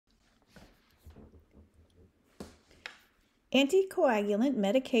Anticoagulant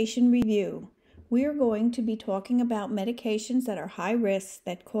medication review. We are going to be talking about medications that are high risk,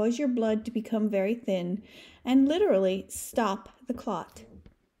 that cause your blood to become very thin, and literally stop the clot.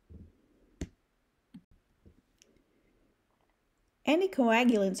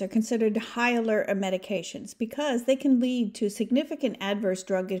 Anticoagulants are considered high alert medications because they can lead to significant adverse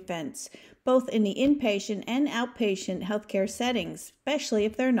drug events, both in the inpatient and outpatient healthcare settings, especially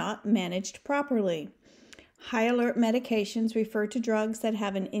if they're not managed properly. High alert medications refer to drugs that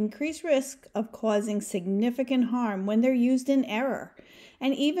have an increased risk of causing significant harm when they're used in error.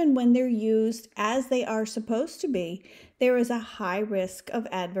 And even when they're used as they are supposed to be, there is a high risk of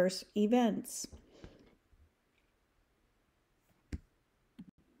adverse events.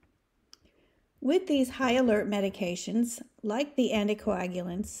 With these high alert medications, like the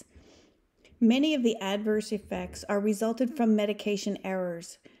anticoagulants, many of the adverse effects are resulted from medication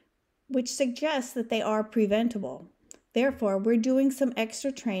errors, which suggests that they are preventable. Therefore, we're doing some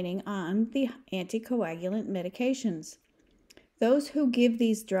extra training on the anticoagulant medications. Those who give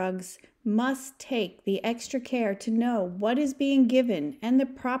these drugs must take the extra care to know what is being given and the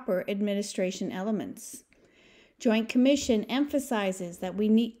proper administration elements. Joint Commission emphasizes that we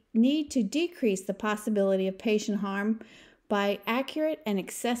need to decrease the possibility of patient harm by accurate and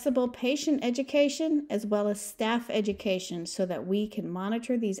accessible patient education as well as staff education so that we can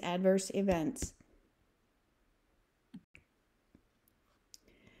monitor these adverse events.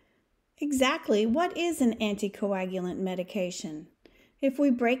 Exactly what is an anticoagulant medication? If we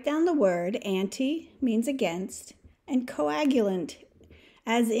break down the word, anti means against, and coagulant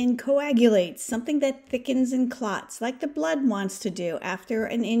as in coagulates, something that thickens and clots, like the blood wants to do after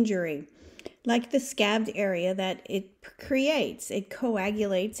an injury. Like the scabbed area that it creates, it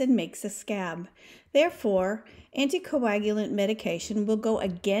coagulates and makes a scab. Therefore, anticoagulant medication will go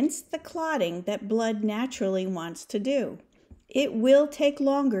against the clotting that blood naturally wants to do. It will take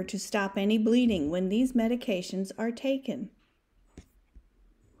longer to stop any bleeding when these medications are taken.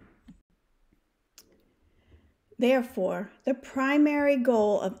 Therefore, the primary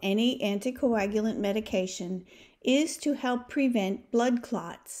goal of any anticoagulant medication is to help prevent blood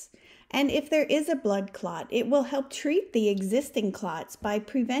clots. And if there is a blood clot, it will help treat the existing clots by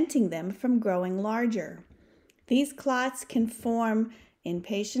preventing them from growing larger. These clots can form in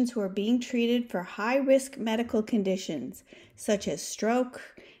patients who are being treated for high-risk medical conditions, such as stroke,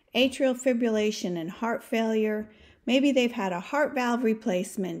 atrial fibrillation and heart failure. Maybe they've had a heart valve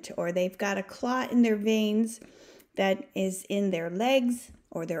replacement, or they've got a clot in their veins that is in their legs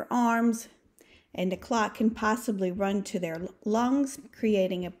or their arms, and the clot can possibly run to their lungs,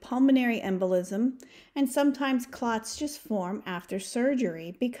 creating a pulmonary embolism, and sometimes clots just form after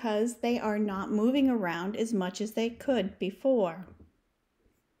surgery because they are not moving around as much as they could before.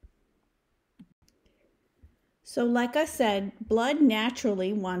 So like I said, blood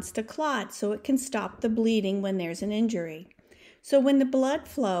naturally wants to clot so it can stop the bleeding when there's an injury. So when the blood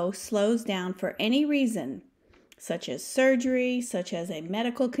flow slows down for any reason, such as surgery, such as a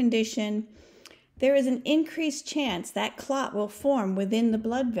medical condition, there is an increased chance that clot will form within the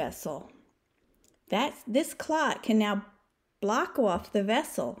blood vessel. This clot can now block off the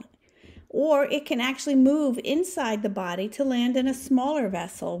vessel, or it can actually move inside the body to land in a smaller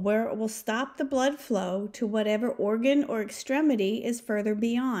vessel where it will stop the blood flow to whatever organ or extremity is further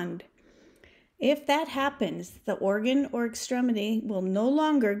beyond. If that happens, the organ or extremity will no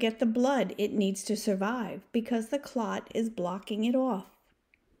longer get the blood it needs to survive because the clot is blocking it off.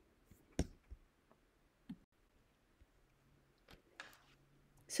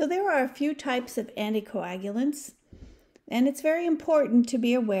 So there are a few types of anticoagulants, and it's very important to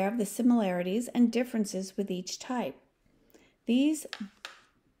be aware of the similarities and differences with each type. These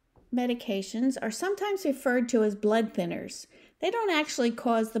medications are sometimes referred to as blood thinners. They don't actually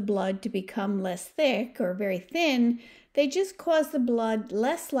cause the blood to become less thick or very thin. They just cause the blood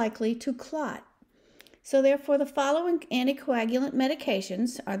less likely to clot. So therefore, the following anticoagulant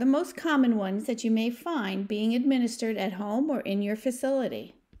medications are the most common ones that you may find being administered at home or in your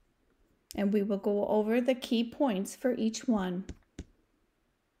facility. And we will go over the key points for each one.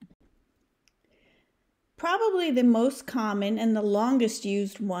 Probably the most common and the longest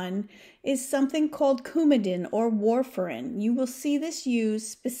used one is something called Coumadin or warfarin. You will see this used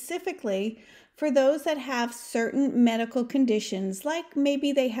specifically for those that have certain medical conditions, like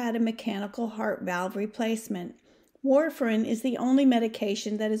maybe they had a mechanical heart valve replacement. Warfarin is the only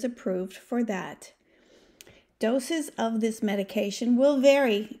medication that is approved for that. Doses of this medication will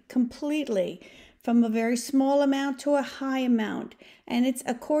vary completely from a very small amount to a high amount, and it's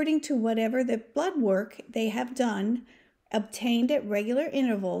according to whatever the blood work they have done, obtained at regular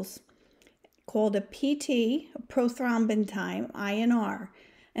intervals, called a PT, prothrombin time, INR.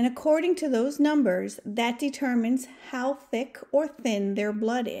 And according to those numbers, that determines how thick or thin their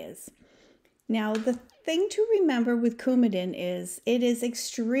blood is. Now, the thing to remember with Coumadin is it is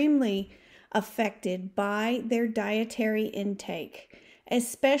extremely affected by their dietary intake,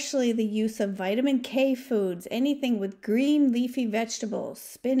 especially the use of vitamin K foods, anything with green leafy vegetables,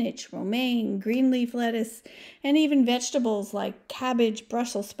 spinach, romaine, green leaf lettuce, and even vegetables like cabbage,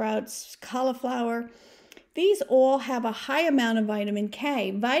 Brussels sprouts, cauliflower. These all have a high amount of vitamin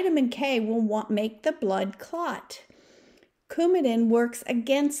K. Vitamin K will make the blood clot. Coumadin works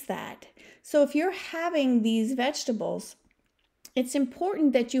against that. So if you're having these vegetables, it's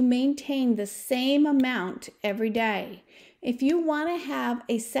important that you maintain the same amount every day. If you want to have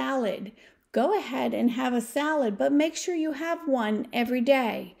a salad, go ahead and have a salad, but make sure you have one every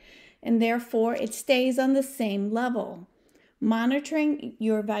day, and therefore it stays on the same level. Monitoring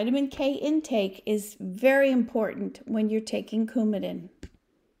your vitamin K intake is very important when you're taking Coumadin.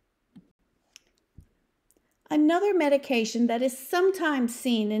 Another medication that is sometimes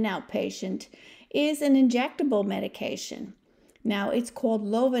seen in outpatient is an injectable medication. Now, it's called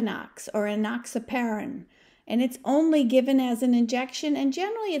Lovenox or enoxaparin, and it's only given as an injection, and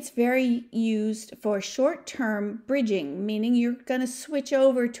generally it's very used for short-term bridging, meaning you're going to switch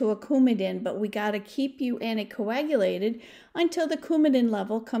over to a Coumadin, but we got to keep you anticoagulated until the Coumadin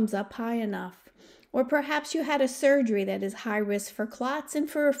level comes up high enough. Or perhaps you had a surgery that is high risk for clots, and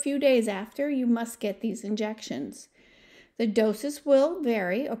for a few days after, you must get these injections. The doses will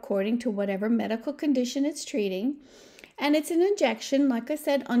vary according to whatever medical condition it's treating. And it's an injection, like I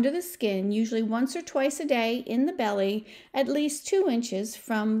said, under the skin, usually once or twice a day in the belly, at least 2 inches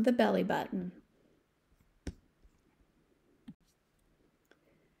from the belly button.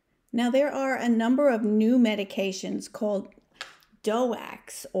 Now, there are a number of new medications called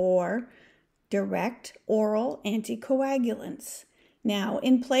DOACs, or direct oral anticoagulants. Now,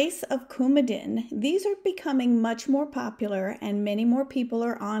 in place of Coumadin, these are becoming much more popular, and many more people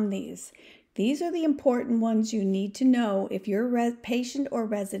are on these. These are the important ones you need to know if your patient or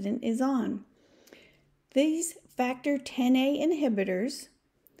resident is on. These factor Xa inhibitors,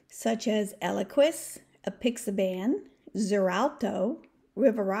 such as Eliquis, apixaban, Xarelto,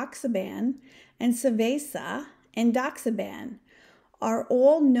 rivaroxaban, and Savesa, and Doxaban, are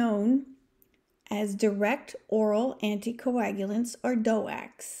all known as direct oral anticoagulants, or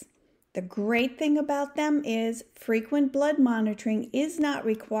DOACs. The great thing about them is frequent blood monitoring is not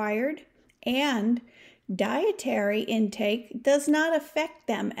required, and dietary intake does not affect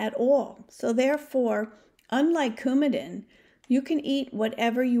them at all. So therefore, unlike Coumadin, you can eat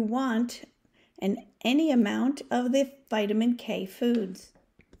whatever you want and any amount of the vitamin K foods.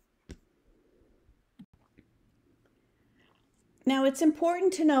 Now, it's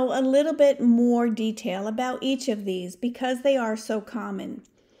important to know a little bit more detail about each of these because they are so common.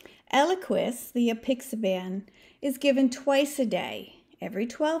 Eliquis, the apixaban, is given twice a day, every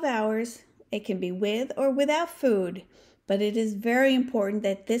 12 hours. It can be with or without food, but it is very important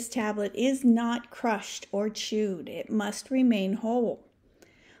that this tablet is not crushed or chewed. It must remain whole.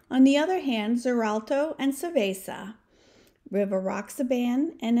 On the other hand, Xarelto and Savesa,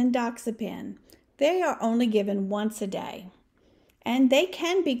 rivaroxaban and endoxaban, they are only given once a day. And they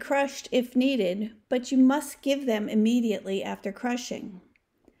can be crushed if needed, but you must give them immediately after crushing.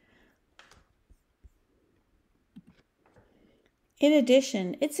 In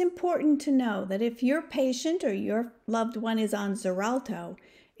addition, it's important to know that if your patient or your loved one is on Xarelto,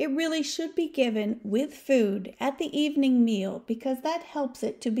 it really should be given with food at the evening meal because that helps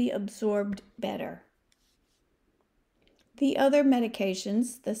it to be absorbed better. The other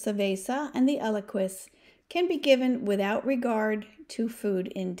medications, the Savesa and the Eliquis, can be given without regard to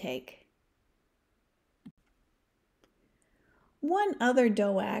food intake. One other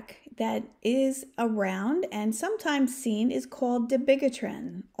DOAC that is around and sometimes seen is called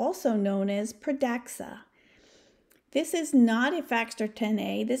dabigatran, also known as Pradaxa. This is not a factor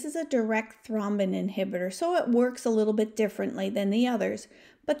Xa. This is a direct thrombin inhibitor, so it works a little bit differently than the others,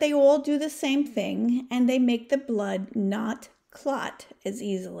 but they all do the same thing, and they make the blood not clot as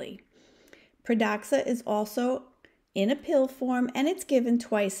easily. Pradaxa is also in a pill form, and it's given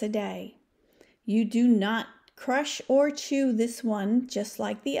twice a day. You do not crush or chew this one, just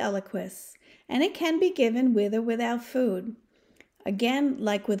like the Eliquis, and it can be given with or without food. Again,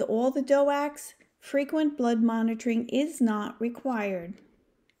 like with all the DOACs, frequent blood monitoring is not required.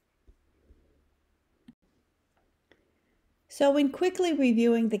 So in quickly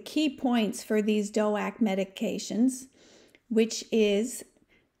reviewing the key points for these DOAC medications, which is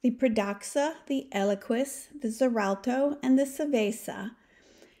the Pradaxa, the Eliquis, the Xarelto, and the Savesa,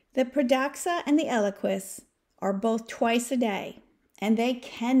 The Pradaxa and the Eliquis are both twice a day, and they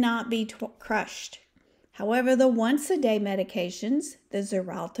cannot be crushed. However, the once-a-day medications, the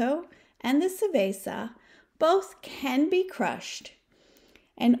Xarelto and the Savesa, both can be crushed,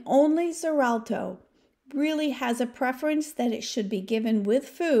 and only Xarelto really has a preference that it should be given with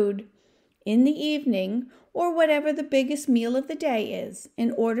food in the evening or whatever the biggest meal of the day is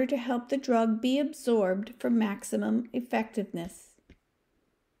in order to help the drug be absorbed for maximum effectiveness.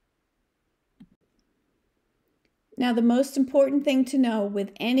 Now, the most important thing to know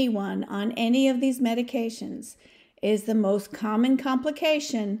with anyone on any of these medications is the most common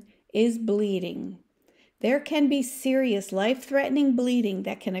complication is bleeding. There can be serious life-threatening bleeding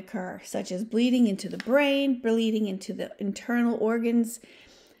that can occur, such as bleeding into the brain, bleeding into the internal organs.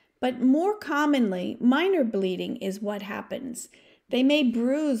 But more commonly, minor bleeding is what happens. They may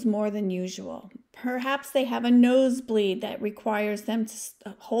bruise more than usual. Perhaps they have a nosebleed that requires them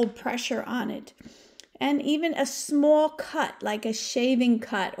to hold pressure on it. And even a small cut, like a shaving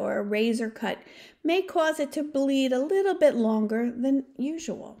cut or a razor cut, may cause it to bleed a little bit longer than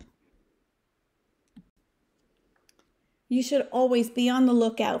usual. You should always be on the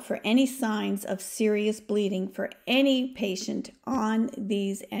lookout for any signs of serious bleeding for any patient on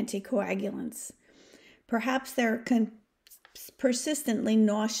these anticoagulants. Perhaps they're persistently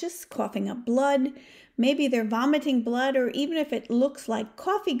nauseous, coughing up blood. Maybe they're vomiting blood, or even if it looks like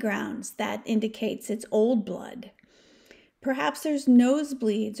coffee grounds, that indicates it's old blood. Perhaps there's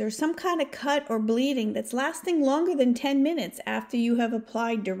nosebleeds or some kind of cut or bleeding that's lasting longer than 10 minutes after you have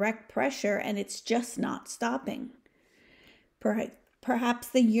applied direct pressure and it's just not stopping. Perhaps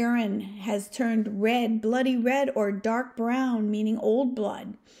the urine has turned red, bloody red, or dark brown, meaning old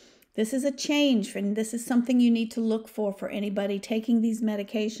blood. This is a change, and this is something you need to look for anybody taking these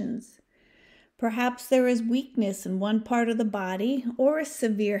medications. Perhaps there is weakness in one part of the body, or a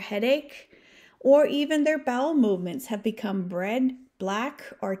severe headache, or even their bowel movements have become red, black,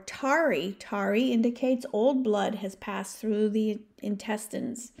 or tarry. Tarry indicates old blood has passed through the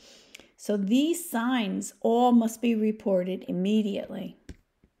intestines. So these signs all must be reported immediately.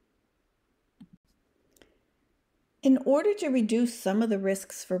 In order to reduce some of the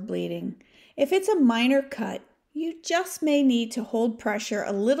risks for bleeding, if it's a minor cut, you just may need to hold pressure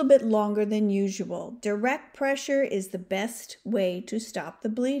a little bit longer than usual. Direct pressure is the best way to stop the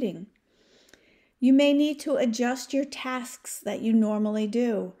bleeding. You may need to adjust your tasks that you normally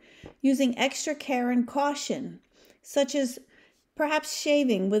do, using extra care and caution, such as perhaps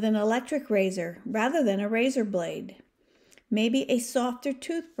shaving with an electric razor rather than a razor blade. Maybe a softer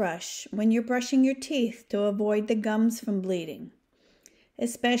toothbrush when you're brushing your teeth to avoid the gums from bleeding.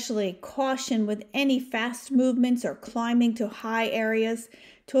 Especially caution with any fast movements or climbing to high areas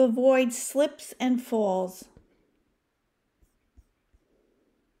to avoid slips and falls.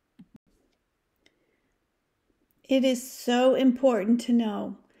 It is so important to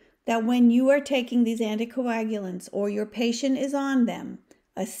know that when you are taking these anticoagulants or your patient is on them,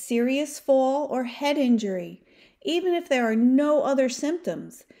 a serious fall or head injury, even if there are no other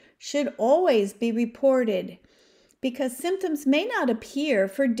symptoms, should always be reported, because symptoms may not appear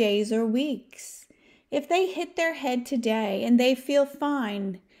for days or weeks. If they hit their head today and they feel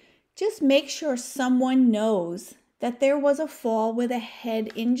fine, just make sure someone knows that there was a fall with a head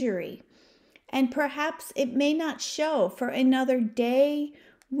injury. And perhaps it may not show for another day,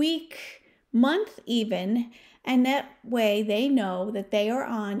 week, month even, and that way they know that they are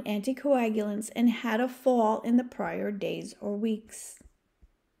on anticoagulants and had a fall in the prior days or weeks.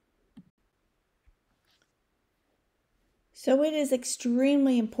 So it is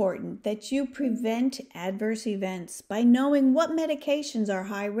extremely important that you prevent adverse events by knowing what medications are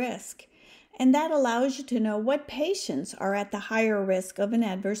high risk, and that allows you to know what patients are at the higher risk of an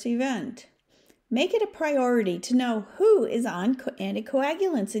adverse event. Make it a priority to know who is on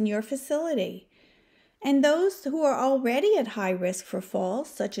anticoagulants in your facility. And those who are already at high risk for falls,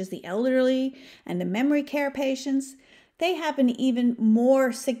 such as the elderly and the memory care patients, they have an even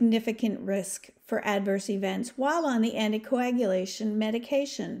more significant risk for adverse events while on the anticoagulation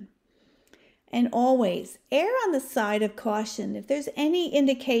medication. And always err on the side of caution. If there's any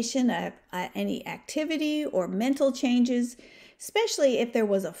indication of any activity or mental changes, especially if there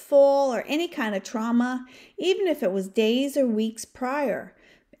was a fall or any kind of trauma, even if it was days or weeks prior,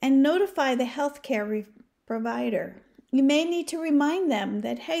 and notify the healthcare provider. You may need to remind them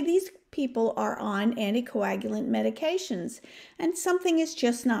that, hey, these people are on anticoagulant medications and something is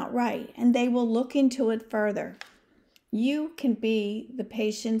just not right, and they will look into it further. You can be the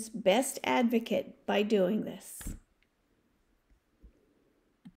patient's best advocate by doing this.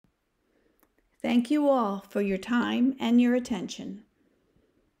 Thank you all for your time and your attention.